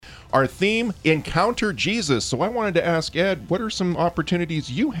Our theme, Encounter Jesus. So I wanted to ask Ed, what are some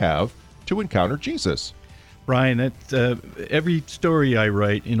opportunities you have to encounter Jesus? Brian, every story I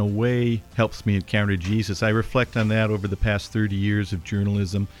write, in a way, helps me encounter Jesus. I reflect on that over the past 30 years of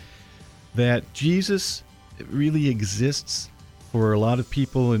journalism, that Jesus really exists for a lot of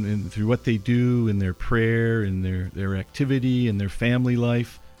people and through what they do in their prayer and their activity and their family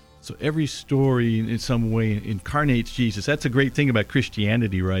life. So every story in some way incarnates Jesus. That's a great thing about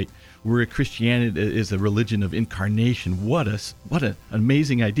Christianity, right? Christianity is a religion of incarnation. What an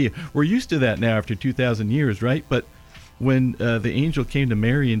amazing idea. We're used to that now after 2,000 years, right? But when the angel came to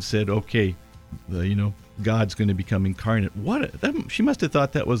Mary and said, okay, God's going to become incarnate, she must have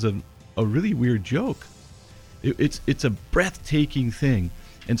thought that was a really weird joke. It's a breathtaking thing.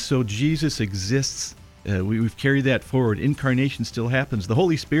 And so Jesus exists. We've carried that forward. Incarnation still happens. The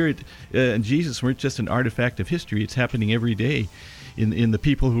Holy Spirit and Jesus weren't just an artifact of history. It's happening every day in the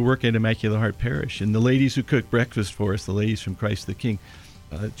people who work at Immaculate Heart Parish and the ladies who cook breakfast for us, the ladies from Christ the King.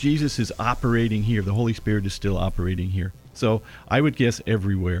 Jesus is operating here. The Holy Spirit is still operating here. So I would guess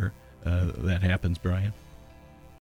everywhere that happens, Brian.